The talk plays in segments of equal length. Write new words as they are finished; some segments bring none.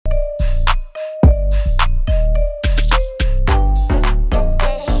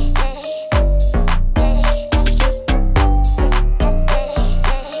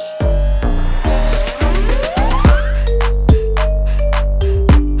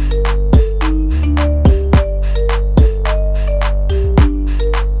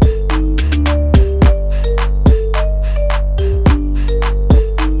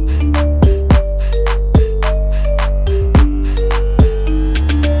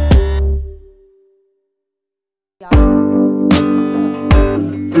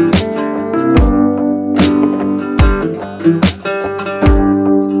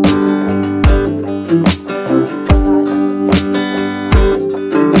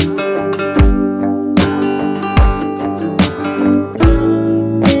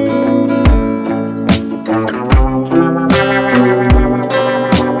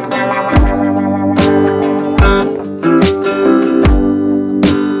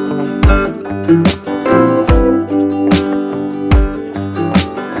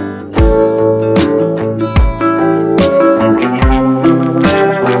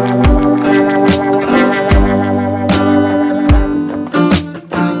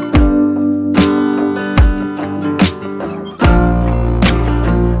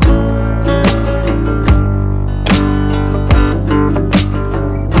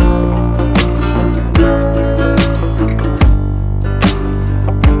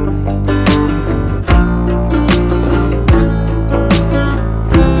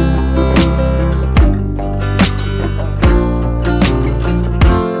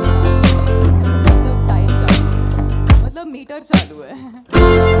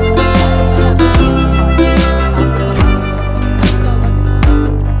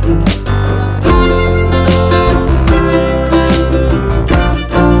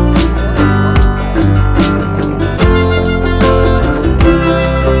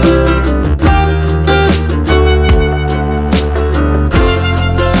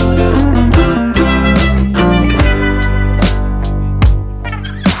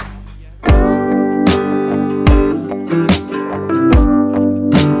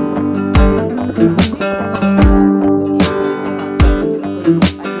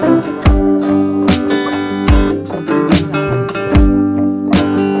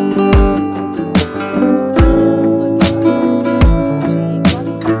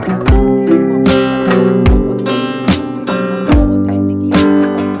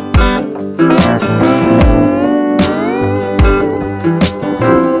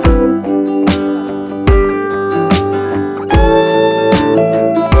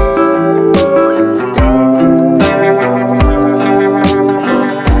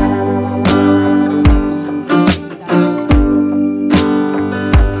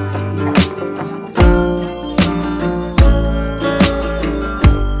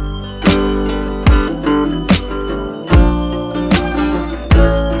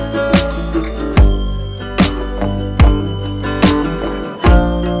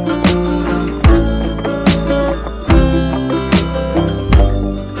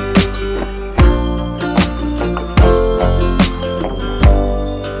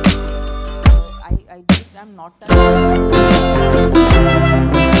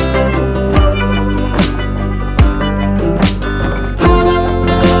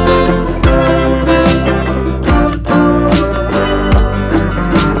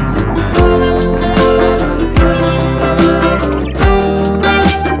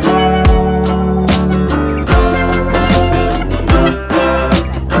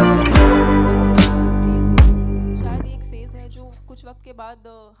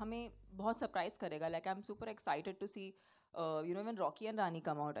बहुत सरप्राइज करेगा. Like I'm super excited to see when Rocky and Rani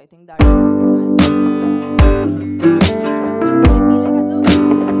come out. I think that will be good. I feel like as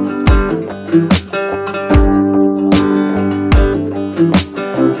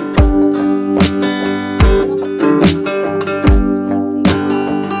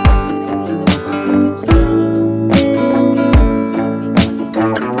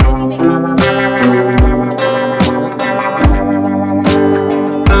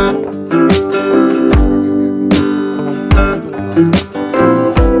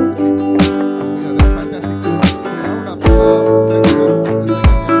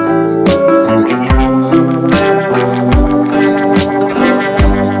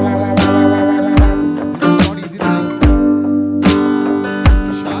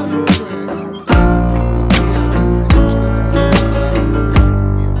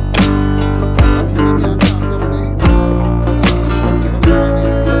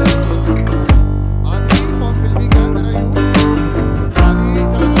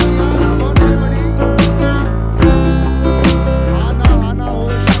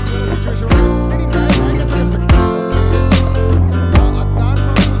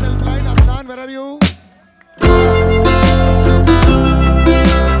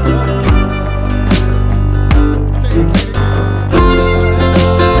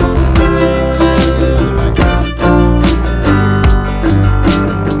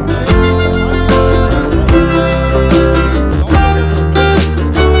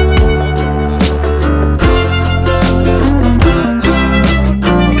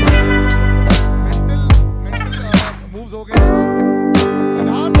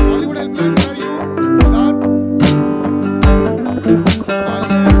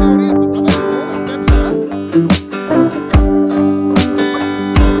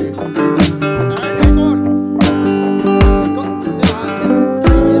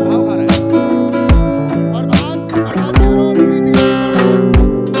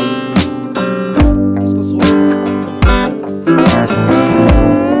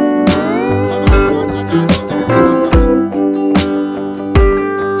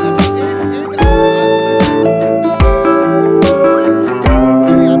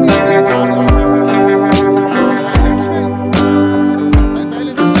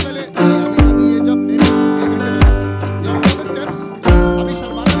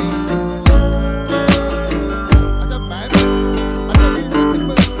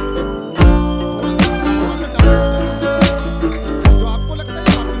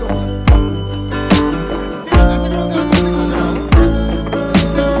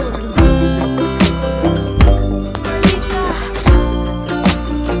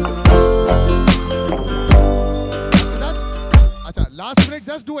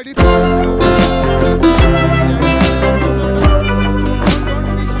just do anything. Don't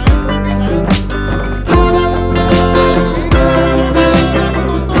be shy. Don't be shy.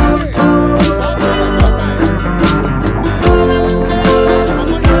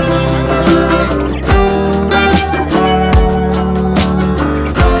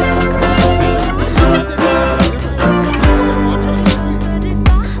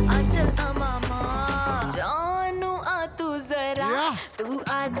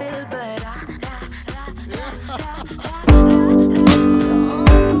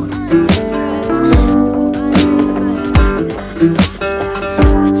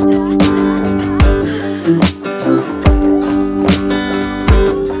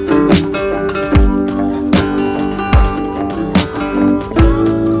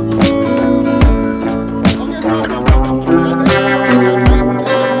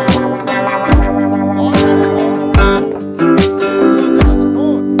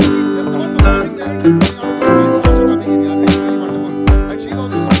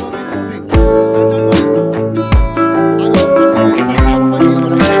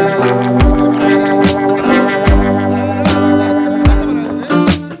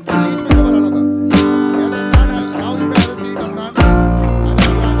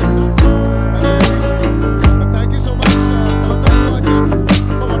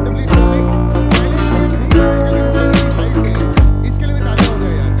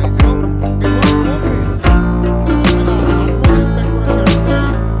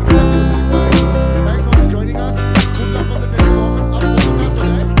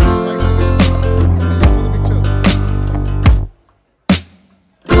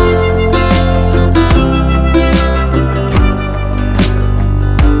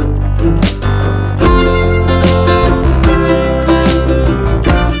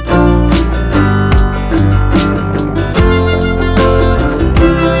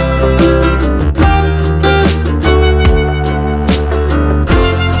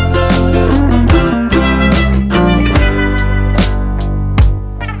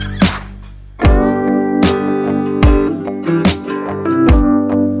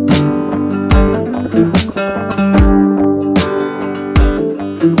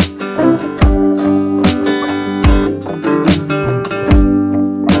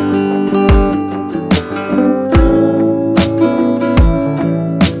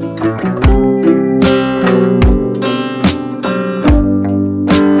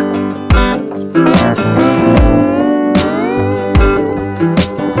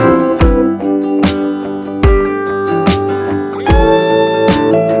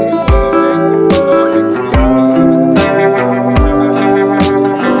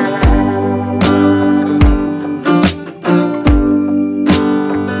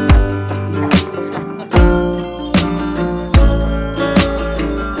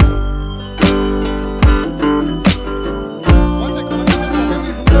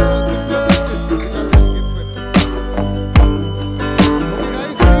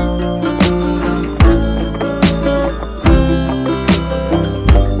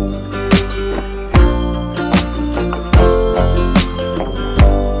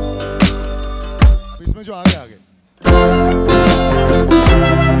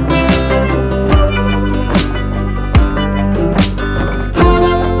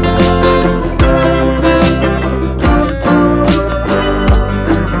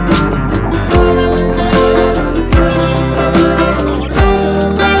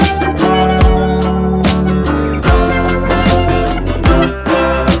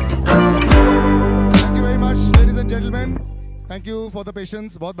 Thank you for the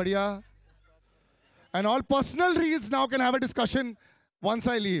patience. बहुत बढ़िया. And all personal reels now can have a discussion once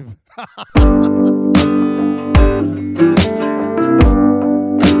I leave. Thank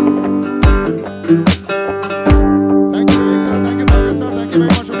you, sir. Thank you, Pankaj sir. Thank you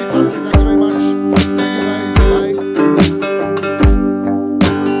very much for being part of it. Thank you very much. Thank you guys. Bye.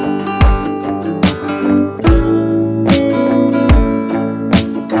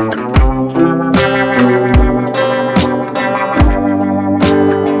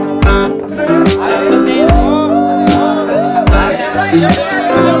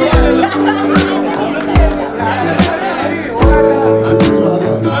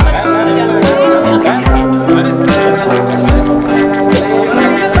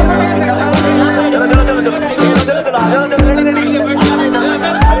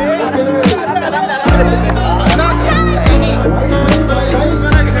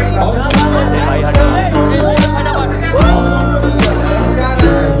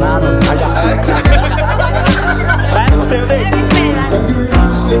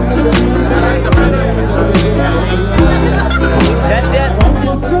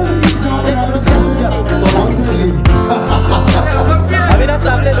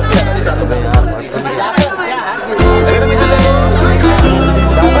 सामने look किया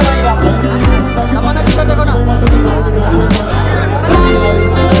देखो ना।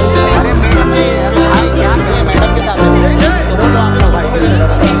 अरे madam जी भाई क्या है madam के साथ तो बोलो आप लोग भाई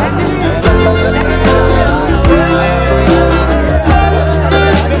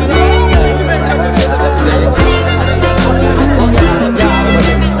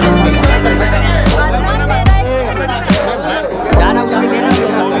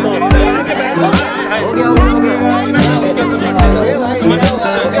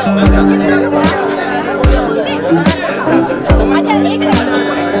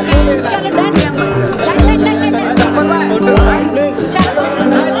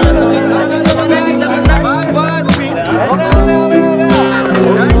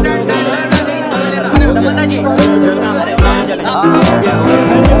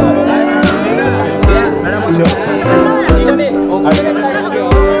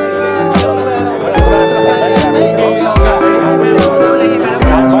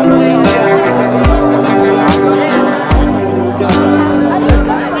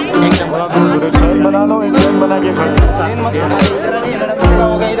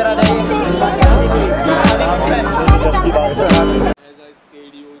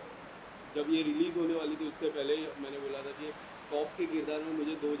जब ये रिलीज होने वाली थी उससे पहले मैंने बोला था कि कॉप के किरदार में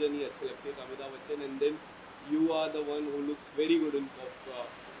मुझे दो जन ही अच्छे लगते हैं, Amitabh Bachchan and then you are the one who looks very good in COP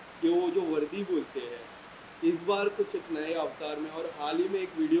कि वो जो वर्दी बोलते हैं इस बार कुछ एक नए अवतार में। और हाल ही में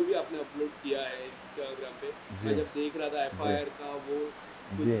एक वीडियो भी आपने अपलोड किया है इंस्टाग्राम पे, मैं जब देख रहा था FIR का वो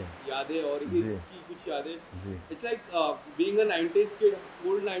यादें और इसकी कुछ यादें। It's like being a 90s kid,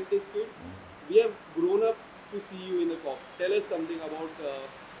 old 90s kid, we have grown up to see you in a cop. Tell us something about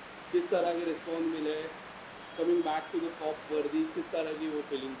किस तरह के रिस्पॉन्स मिले, coming back to the corp वर्दी, किस तरह की वो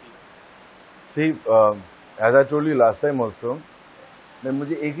फीलिंग थी? See, as I told you last time also, मैं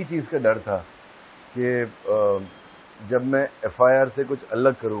मुझे एक ही चीज़ का डर था कि जब मैं FIR से कुछ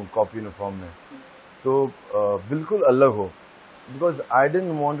अलग करूं कॉप यूनिफॉर्म में तो बिल्कुल अलग हो, because I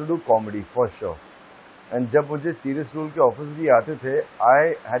didn't want to do comedy for sure. And जब मुझे सीरियस रोल के ऑफर्स भी आते थे,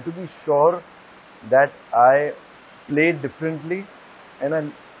 I had to be sure that I play differently and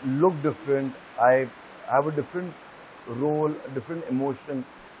I look different, I have a different role, a different emotion.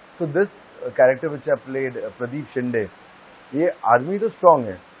 So this character which I played, Pradeep Shinde, ये आदमी तो strong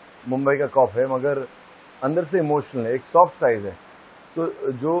है, मुंबई का corp है, मगर अंदर से इमोशनल है, एक सॉफ्ट साइज है। So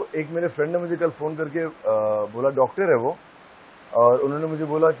जो एक मेरे फ्रेंड ने मुझे कल फ़ोन करके बोला, डॉक्टर है वो, और उन्होंने मुझे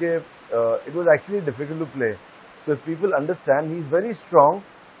बोला कि it was actually difficult to play. So if people understand, he is very strong,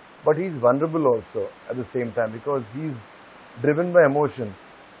 but he is vulnerable also at the same time because he is driven by emotion.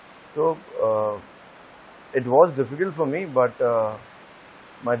 So it was difficult for me, but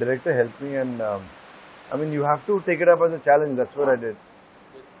my director helped me, and I mean you have to take it up as a challenge. That's what I did.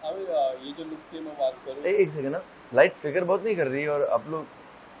 ये जो look की मैं बात करूँ, एक second ना, light figure बहुत नहीं कर रही और आप लोग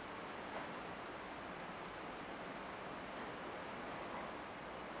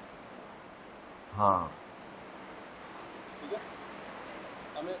हाँ ठीक है।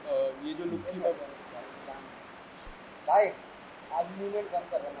 हमें ये जो लुक की मैं आज मूवमेंट बंद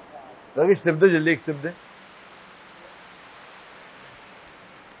कर देना। रवि सिप दे, जल्दी एक सिप दे।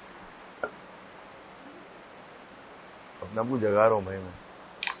 अपना आपको जगा रहा हूँ भाई,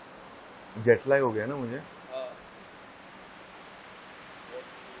 मैं जेट लैग हो गया ना मुझे।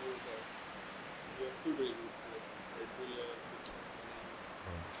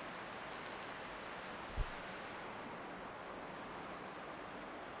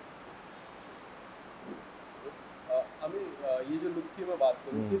 ये जो लुक की मैं बात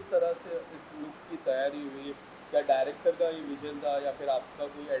करूँ, किस तरह से इस लुक की तैयारी हुई? क्या डायरेक्टर का ये विजन था या फिर आपका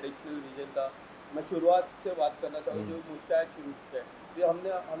कोई एडिशनल विजन था? मैं शुरुआत से बात करना चाहूँ, जो मुस्टैच लुक है, ये हमने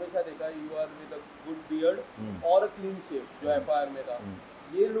हमेशा देखा है, you are with a good beard और अ क्लीन शेव जो FIR में था।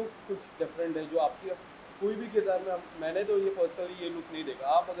 ये लुक कुछ डिफरेंट है जो आपकी कोई भी किरदार में, मैंने तो ये पर्सनली ये लुक नहीं देखा।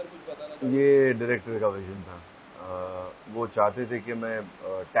 आप अगर कुछ बताना चाहो। ये डायरेक्टर का विजन था, वो चाहते थे कि मैं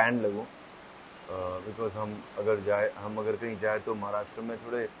टैन लगूं, बिकॉज हम अगर कहीं जाए तो महाराष्ट्र में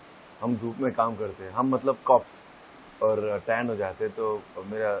थोड़े हम धूप में काम करते हैं, हम मतलब कॉप्स, और टैन हो जाते हैं, तो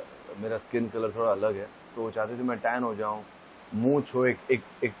मेरा स्किन कलर थोड़ा अलग है, तो वो चाहते थे मैं टैन हो जाऊं, मूंछ हो,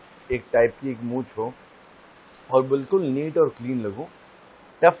 एक टाइप की एक मूंछ हो, और बिल्कुल नीट और क्लीन लगूं,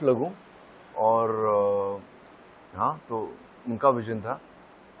 टफ लगूं, और हाँ, तो उनका विजन था।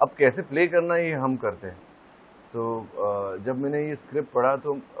 अब कैसे प्ले करना ये हम करते हैं। सो जब मैंने ये स्क्रिप्ट पढ़ा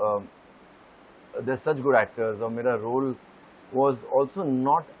तो देयर सच गुड एक्टर्स, और मेरा role was also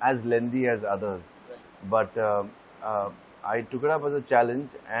not as lengthy as others, but I took it up as a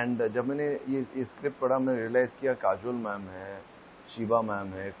challenge. And जब मैंने ये स्क्रिप्ट पढ़ा, मैं रियलाइज़ किया काजोल मैम है, शिवा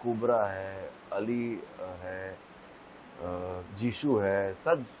मैम है, कुबरा है, अली है, जीशू है,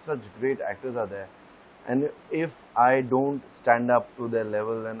 such great actors are there. And if I don't stand up to their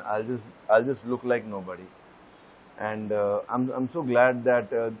level, then I'll just look like nobody. And I'm so glad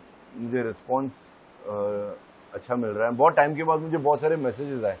that मुझे response अच्छा मिल रहा है. बहुत टाइम के बाद मुझे बहुत सारे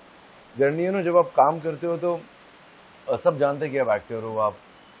मैसेजेस आए. जर्नी है ना, जब आप काम करते हो तो सब जानते हैं कि आप एक्टर हो, आप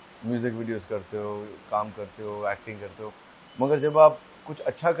म्यूजिक वीडियोस करते हो, काम करते हो, एक्टिंग करते हो, मगर जब आप कुछ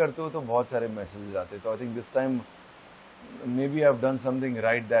अच्छा करते हो तो बहुत सारे मैसेजेस आते हैं. तो I think this time maybe I've done something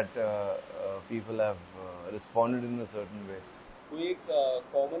right that people have responded in a certain way. कोई एक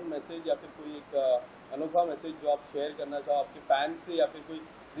कॉमन मैसेज या फिर कोई एक अनोखा मैसेज जो आप शेयर करना चाहो आपके फैंस से या फिर कोई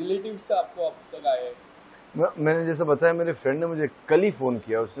रिलेटिव से आपको अब तक आए? मैंने जैसा बताया, मेरे फ्रेंड ने मुझे कल ही फ़ोन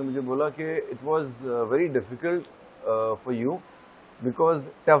किया. उसने मुझे बोला कि it was very difficult for you because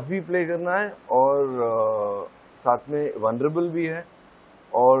tough भी प्ले करना है और साथ में वनरेबल भी है,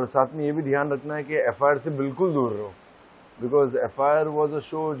 और साथ में ये भी ध्यान रखना है कि एफआईआर से बिल्कुल दूर रहो. Because FIR was a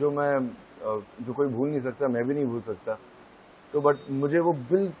show जो कोई भूल नहीं सकता, मैं भी नहीं भूल सकता. तो बट मुझे वो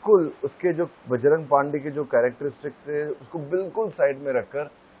बिल्कुल उसके जो बजरंग पांडे के जो कैरेक्टरिस्टिक्स है उसको बिल्कुल साइड में रखकर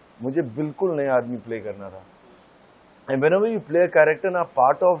मुझे बिल्कुल नया आदमी प्ले करना था. And whenever you play a character ना,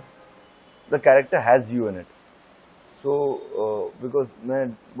 part of the character has you in it. So because मैं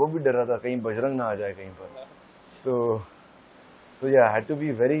वो भी डर रहा था कहीं बजरंग ना आ जाए कहीं पर. तो या had to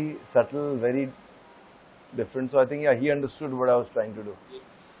be very subtle, very different. So I think he understood what I was trying to do. Yes.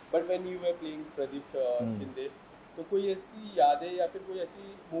 But when you were playing Pradeep Shinde, तो कोई ऐसी यादें या फिर कोई ऐसी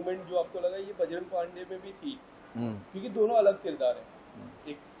मोमेंट जो आपको लगा ये बजरंग पांडे में भी थी? क्योंकि दोनों अलग किरदार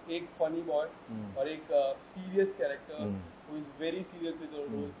हैं. एक फनी बॉय और एक serious character who is very serious with the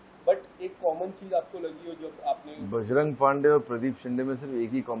role. But एक कॉमन चीज आपको लगी हो जो आपने? बजरंग पांडे और प्रदीप शिंदे में सिर्फ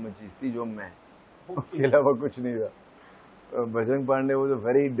एक ही कॉमन चीज थी, जो मैं, उसके अलावा कुछ नहीं था. Bajrang Pandey was a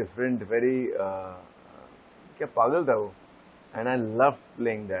very different, very क्या पागल था वो, and I love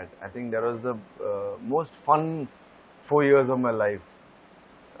playing that. I think that was the most fun 4 years of my life,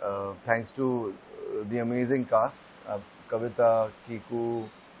 thanks to the amazing cast, Kavita, Kiku,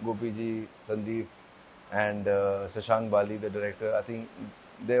 Gopi ji, Sandeep, and Shashank Bali, the director. I think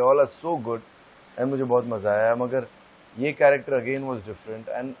they all are so good, and मुझे बहुत मज़ा आया. मगर ये character again was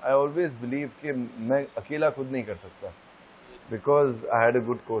different, and I always believe कि मैं अकेला खुद नहीं कर सकता, because I had a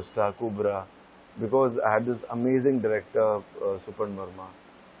good co-star, Kubra, because I had this amazing director, Supan Verma.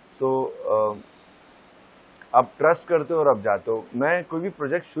 So आप ट्रस्ट करते हो और आप जाते हो. मैं कोई भी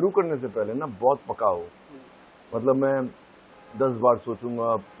प्रोजेक्ट शुरू करने से पहले ना बहुत पका हो, मतलब मैं 10 बार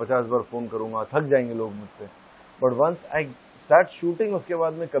सोचूंगा, 50 बार फ़ोन करूंगा, थक जाएंगे लोग मुझसे. But once I start shooting, उसके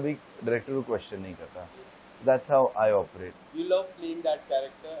बाद मैं कभी डायरेक्टर को क्वेश्चन नहीं करता. That's how I operate. You love playing that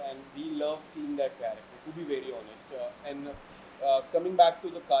character and we love seeing that character, to be very honest. And coming back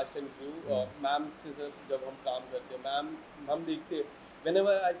to the cast and crew, ma'am से जब हम काम करते हैं, मैम हम देखते हैं,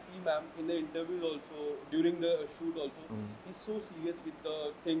 whenever I see ma'am in the interviews also, during the shoot also, he's so serious with the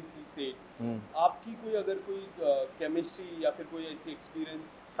things he said. आपकी कोई अगर कोई केमिस्ट्री या फिर कोई ऐसी एक्सपीरियंस?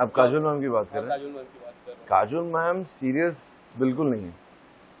 आप काजोल मैम की बात कर रहे हैं? काजोल मैम की बात कर रहे हैं. काजोल मैम सीरियस बिल्कुल नहीं है,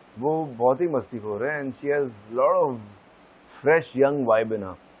 वो बहुत ही मस्तीखोर है, and she has lot of fresh young vibe in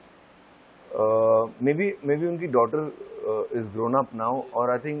her. May be उनकी daughter is grown up now, और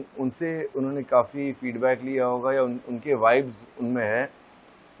आई थिंक उनसे उन्होंने काफ़ी फीडबैक लिया होगा, या उनके वाइब्स उनमें है,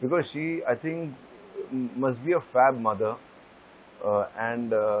 because she I think must be a fab mother,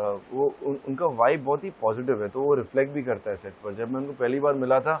 and वो उनका वाइब बहुत ही पॉजिटिव है, तो वो रिफ्लेक्ट भी करता है सेट पर. जब मैं उनको पहली बार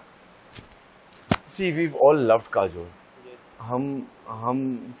मिला था, सी वी ऑल लव्ड काजोल.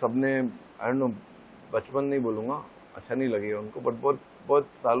 हम सबने, आई डोंट नो, बचपन नहीं बोलूँगा, अच्छा नहीं लगेगा उनको, बट बहुत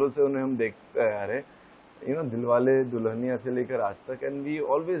सालों से उन्हें हम देखते आ रहे, यू नो, दिलवाले दुल्हनिया से लेकर आज तक, एंड वी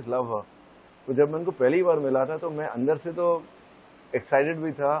ऑलवेज लव हर. तो जब मैं उनको पहली बार मिला था, तो मैं अंदर से तो एक्साइटेड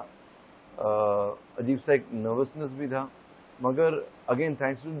भी था, अजीब सा एक नर्वसनेस भी था, मगर again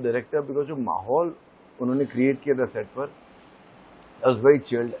thanks to director, because जो माहौल उन्होंने क्रिएट किया था सेट पर, I was very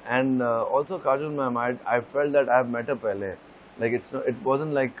chilled. And also Kajol ma'am, I felt that I have met her पहले, like it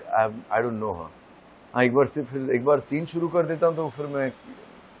wasn't like I don't know her. हाँ, एक बार सीन शुरू कर देता हूँ तो फिर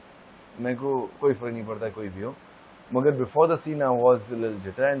मेरे को कोई फर्क नहीं पड़ता कोई भी हो, मगर before the scene I was a little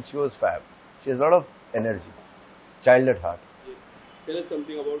jitter, and she was fab. She has a lot of energy, child at heart. Tell us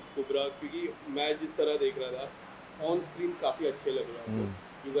something about Kubra, क्योंकि मैं जिस तरह देख रहा था ऑन स्क्रीन काफी अच्छे लग रहे हैं.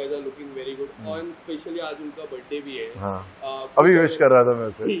 You guys are looking very good. और स्पेशली आज उनका बर्थडे भी है. हाँ. अभी विश कर रहा था मैं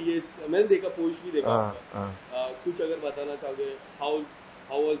उसे. Yes, मैंने देखा, पोस्ट भी देखा. कुछ अगर बताना चाहोगे, how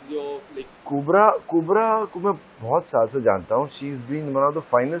was your like? कुबरा को मैं बहुत साल से जानता हूँ. She's been one of the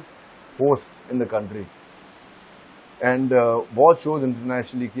finest hosts in the country. And बहुत शोज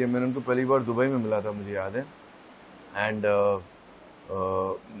इंटरनेशनली किए. मैंने उनको पहली बार दुबई में मिला था, मुझे याद है. एंड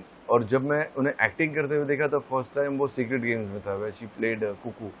और जब मैं उन्हें एक्टिंग करते हुए देखा था फर्स्ट टाइम, वो सीक्रेट गेम्स में था, where she played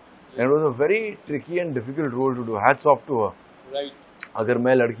Kuku, and it was a very tricky and difficult role to do. Hats off to her. Right. अगर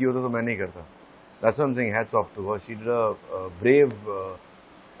मैं लड़की होता तो मैं नहीं करता. That's what I am saying, hats off to her. She did a brave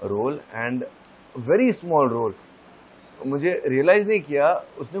role and very small role. मुझे realise नहीं किया,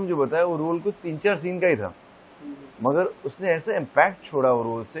 उसने मुझे बताया वो रोल कुछ 3-4 सीन का ही था, मगर उसने ऐसा इम्पैक्ट छोड़ा वो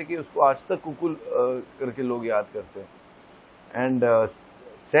रोल से कि उसको आज तक कुकुल करके लोग याद करते हैं. एंड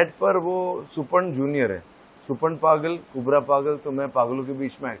सेट पर वो सुपर्ण जूनियर है, सुपर्ण पागल, कुबरा पागल, तो मैं पागलों के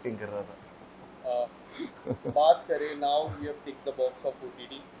बीच में एक्टिंग कर रहा था. बात करें now we have tick the box of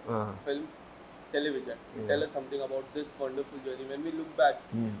OTT film television. Tell us something about this wonderful journey. When we look back,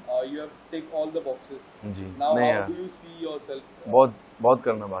 you have ticked all the boxes. Ji. Now नहीं, how do you see yourself? बहुत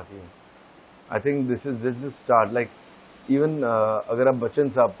करना बाकी है. I think this is start. Like even अगर आप बच्चन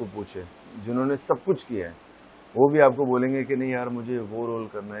साहब को पूछे, जिन्होंने सब कुछ किया है, वो भी आपको बोलेंगे कि नहीं यार मुझे वो रोल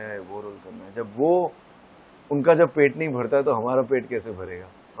करना है, वो रोल करना है. जब वो उनका जब पेट नहीं भरता है तो हमारा पेट कैसे भरेगा.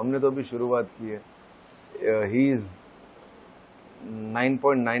 हमने तो अभी शुरुआत की है. He is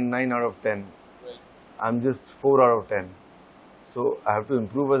 9.99 out of 10. I'm just 4 out of 10. So I have to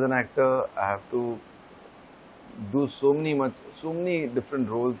improve as an actor. I have to do so many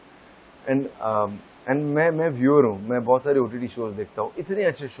different roles. And मैं viewer हूँ. मैं बहुत सारे OTT shows देखता हूँ. इतने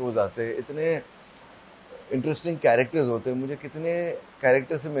अच्छे shows आते हैं, इतने interesting characters होते हैं. मुझे कितने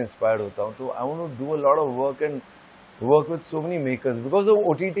characters से मैं inspired होता हूँ. तो I want to do a lot of work and work with so many makers. Because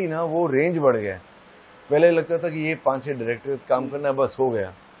of OTT ना वो range बढ़ गया है. पहले लगता था कि ये 5-6 डायरेक्टर काम करना है, बस हो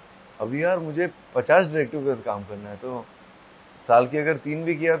गया. अभी यार मुझे 50 डायरेक्टर के साथ काम करना है, तो साल की अगर 3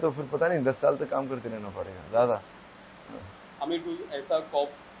 भी किया तो फिर पता नहीं 10 साल तक काम करते रहना पड़ेगा ज़्यादा. आमिर, कोई ऐसा कॉप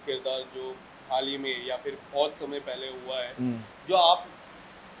किरदार जो हाल ही में या फिर बहुत समय पहले हुआ है जो आप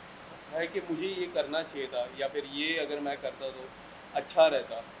है कि मुझे ये करना चाहिए था या फिर ये अगर मैं करता तो अच्छा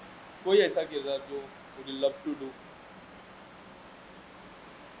रहता, कोई ऐसा किरदार जो मुझे love to do?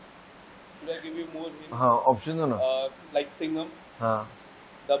 Should I give you more hints? हाँ, ऑप्शन दो ना. लाइक सिंघम, हाँ,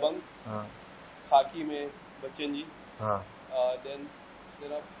 दबंग, हाँ, खाकी में बच्चन जी. हाँ, then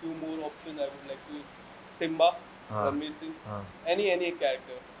there are few more options I would like to. Simba, Ranveer Singh, हाँ. any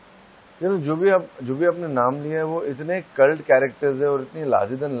character. चलो जो भी आपने नाम लिया है वो इतने कल्ट कैरेक्टर्स है और इतनी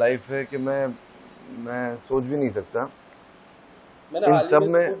लार्जर देन लाइफ है कि मैं सोच भी नहीं सकता. मैंने इन हाल सब ही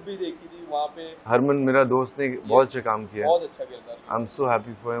में में स्कूप भी देखी थी, वहाँ पे हरमन मेरा दोस्त ने बहुत अच्छा काम किया. बहुत अच्छा किरदार. I am so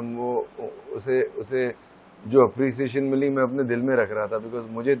happy for him. वो उसे जो अप्रिसिएशन मिली मैं अपने दिल में रख रहा था, बिकॉज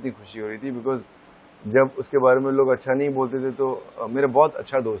मुझे इतनी खुशी हो रही थी. बिकॉज जब उसके बारे में लोग अच्छा नहीं बोलते थे तो मेरा बहुत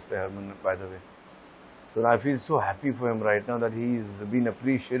अच्छा दोस्त है Harman, by the way. So I feel so happy for him right now that he is been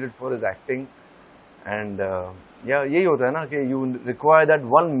appreciated for his acting. And या यही होता है ना कि you require that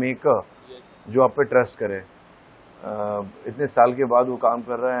one maker जो आप पे ट्रस्ट करे. इतने साल के बाद वो काम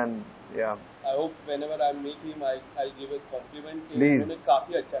कर रहा है. एंड या I hope whenever I meet him, I'll give a compliment. Please. उन्होंने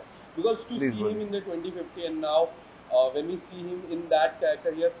काफी अच्छा, because to Please see him in the 2050 and now when we see him in that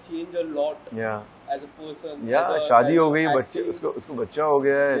character, he has changed a lot as a person. शादी हो गई, acting. बच्चे उसको बच्चा हो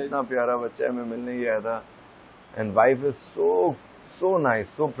गया है. Yes. इतना प्यारा बच्चा है. मैं मिलने गया था. And wife is so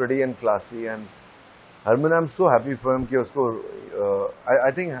nice, so pretty and classy. And Harman, I'm so happy for him कि उसको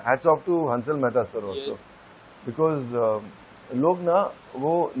I think hats off to Hansal Mehta sir also. Yes. Because लोग ना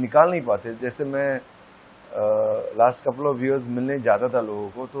वो निकाल नहीं पाते. जैसे मैं लास्ट कपल ऑफ ईयर्स मिलने जाता था लोगों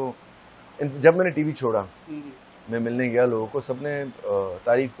को, तो जब मैंने टीवी छोड़ा मैं मिलने गया लोगों को, सबने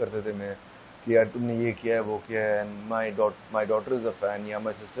तारीफ करते थे मैं कि यार तुमने ये किया है, वो किया है. And my daughter is a fan, या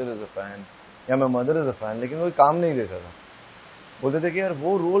my sister is a fan, या my mother is a fan. लेकिन कोई काम नहीं देता था. बोलते थे कि यार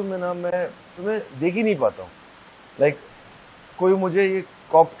वो रोल में ना मैं तुम्हें देख ही नहीं पाता हूँ. लाइक कोई मुझे ये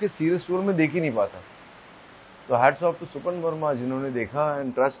कॉप के सीरियस रोल में देख ही नहीं पाता. So hats off to Supan Verma जिन्होंने देखा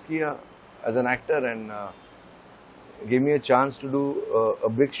and trust किया as an actor and gave me a chance to do a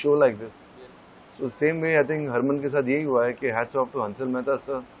big show like this. Yes. So same way I think Harman के साथ यही हुआ है कि hats off to Hansal Mehta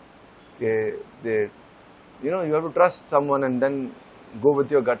sir कि they you have to trust someone and then go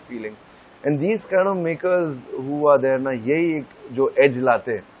with your gut feeling. And these kind of makers who are there ना, यही एक जो edge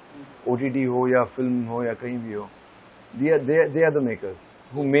लाते OTT हो या film हो या कहीं भी हो, they are the makers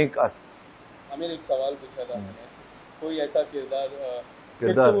who make us. Aamir, एक सवाल पूछा था मैंने, कोई ऐसा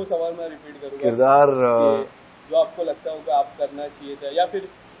किरदार वो सवाल मैं रिपीट करूंगा, किरदार जो आपको लगता हो कि आप करना चाहिए था या फिर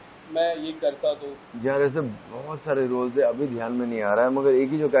मैं ये करता तो? यार ऐसे बहुत सारे रोल्स है, अभी ध्यान में नहीं आ रहा है, मगर एक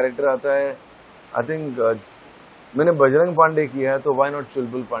ही जो कैरेक्टर आता है आई थिंक मैंने बजरंग पांडे किया है, तो व्हाई नॉट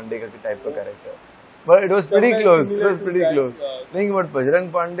चुलबुल पांडे का टाइप का character. But it was pretty close. नहीं, but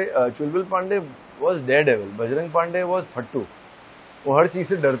Bajrang Pandey Chulbul Pandey was Daredevil. Bajrang Pandey was फट्टू. वो हर चीज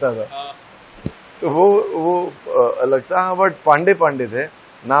से डरता था. तो वो अलग था. हाँ, बट पांडे थे.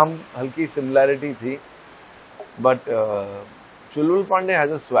 नाम हल्की सिमिलैरिटी थी. But Chulbul Pandey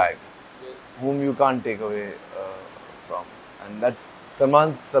has a swag, whom you can't take away from, and that's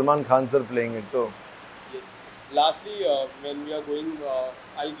Salman Khan sir playing it. So. Yes. Lastly, when we are going,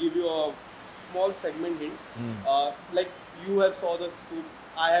 I'll give you a small segment hint. Like you have saw the scoop,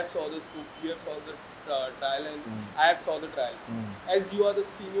 I have saw the scoop, you have saw the trial, and I have saw the trial. As you are the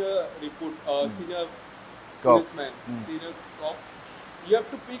senior senior policeman, senior cop, you have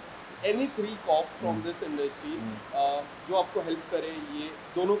to pick any 3 cop from this industry जो आपको help करे ये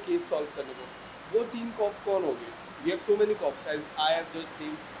दोनों case solve करने को. वो 3 cop कौन होंगे? We have so many cops. As I have just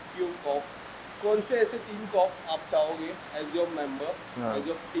named few cops. कौन से ऐसे 3 cop आप चाहोगे as your member, as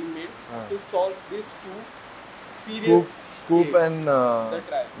your teammate to solve these 2 serious Scoop and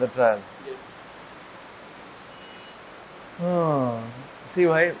the trial. Yes. See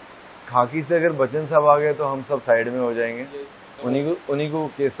भाई, खाकी से अगर बच्चन साहब आ गए तो हम सब साइड में हो जाएंगे. उन्हीं को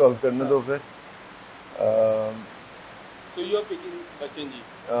केस सॉल्व करने दो फिर. So you are picking Bachchan ji.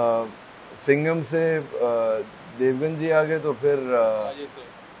 Singham से देवगन जी आ गए तो फिर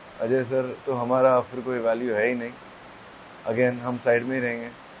अजय सर तो हमारा फिर कोई वैल्यू है ही नहीं. अगेन हम साइड में ही रहेंगे.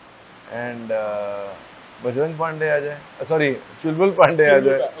 एंड बजरंग पांडे आ जाए, सॉरी चुलबुल पांडे आ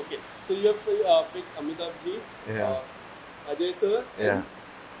जाए. Okay. So you have picked Amitabh ji, Ajay sir, and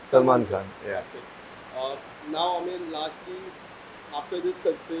Salman Khan. Yeah. Now, Amir, lastly, after this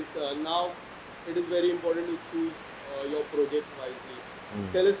success, now it is very important to choose your project wisely.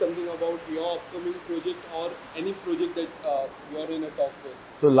 Tell us something about your upcoming project or any project that you are in a talk with.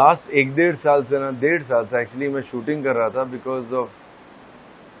 So last 1-1.5 साल से ना 1.5 साल से actually मैं shooting कर रहा था because of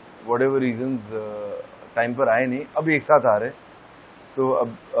whatever reasons time पर आए नहीं. अब एक साथ आ रहे. So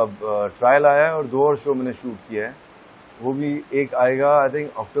अब ट्रायल आया है और 2 और शो मैंने शूट किया है. वो भी एक आएगा आई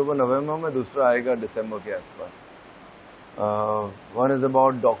थिंक अक्टूबर नवंबर में, दूसरा आएगा दिसंबर के आसपास. One is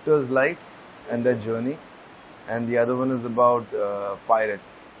about doctor's life and their journey, and the other one is about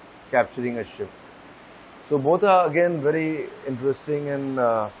pirates capturing a ship. So both are again very interesting, and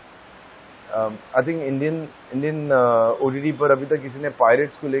I think Indian OTT पर अभी तक किसी ने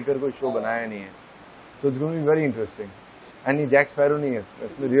pirates को लेकर कोई शो बनाया नहीं है. So it's going to be very interesting. And ये जैक स्पैरो नहीं है,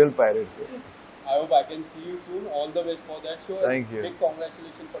 इसमें real pirates है. I hope I can see you soon. All the best for that show. Thank you. Big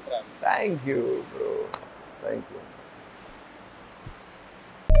congratulations for traveling. Thank you, bro. Thank you.